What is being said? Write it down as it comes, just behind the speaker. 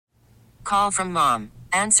call from mom.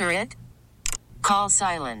 Answer it. Call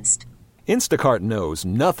silenced. Instacart knows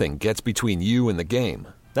nothing gets between you and the game.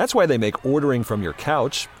 That's why they make ordering from your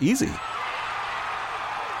couch easy.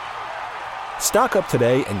 Stock up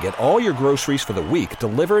today and get all your groceries for the week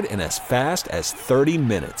delivered in as fast as 30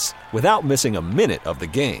 minutes without missing a minute of the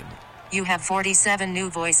game. You have 47 new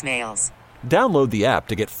voicemails. Download the app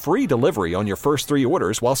to get free delivery on your first 3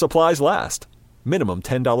 orders while supplies last. Minimum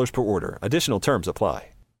 $10 per order. Additional terms apply.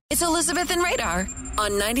 It's Elizabeth and Radar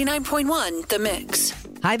on 99.1 The Mix.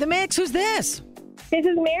 Hi, The Mix. Who's this? This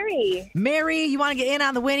is Mary. Mary, you want to get in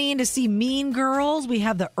on the winning to see Mean Girls? We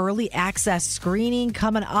have the early access screening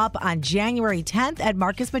coming up on January 10th at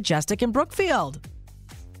Marcus Majestic in Brookfield.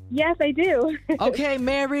 Yes, I do. Okay,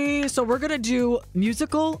 Mary. So we're going to do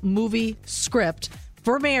musical movie script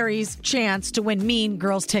for Mary's chance to win Mean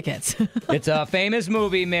Girls tickets. It's a famous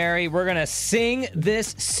movie, Mary. We're going to sing this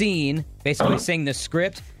scene, basically sing the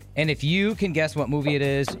script. And if you can guess what movie it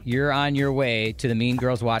is, you're on your way to the Mean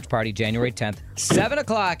Girls Watch Party, January 10th, 7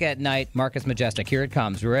 o'clock at night, Marcus Majestic. Here it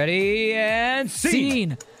comes. Ready and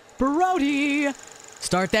scene. Brody,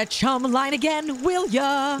 start that chum line again, will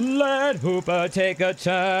ya? Let Hooper take a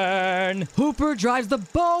turn. Hooper drives the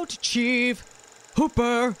boat, Chief.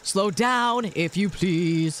 Hooper, slow down, if you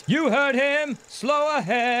please. You heard him. Slow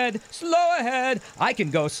ahead. Slow ahead. I can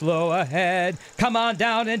go slow ahead. Come on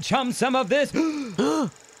down and chum some of this.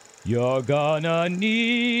 You're gonna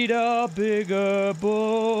need a bigger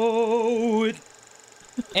boat.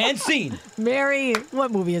 And scene. Mary,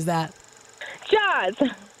 what movie is that? Jaws.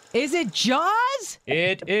 Is it Jaws?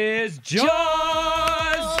 It is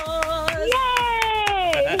Jaws.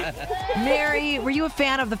 Yay! Mary, were you a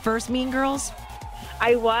fan of the first Mean Girls?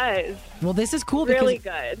 I was. Well, this is cool because Really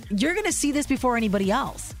good. you're going to see this before anybody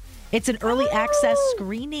else. It's an early access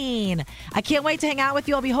screening. I can't wait to hang out with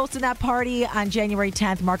you. I'll be hosting that party on January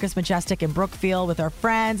 10th, Marcus Majestic in Brookfield with our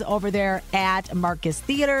friends over there at Marcus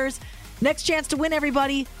Theaters. Next chance to win,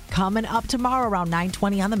 everybody, coming up tomorrow around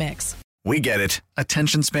 9:20 on The Mix. We get it.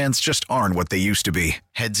 Attention spans just aren't what they used to be.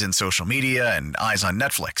 Heads in social media and eyes on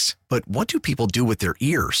Netflix. But what do people do with their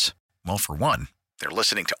ears? Well, for one, they're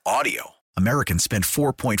listening to audio. Americans spend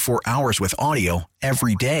 4.4 hours with audio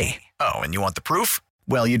every day. Oh, and you want the proof?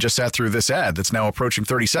 Well, you just sat through this ad that's now approaching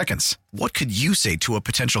 30 seconds. What could you say to a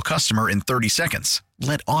potential customer in 30 seconds?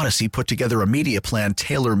 Let Odyssey put together a media plan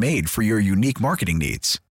tailor-made for your unique marketing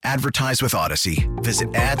needs. Advertise with Odyssey.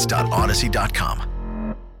 Visit ads.odyssey.com.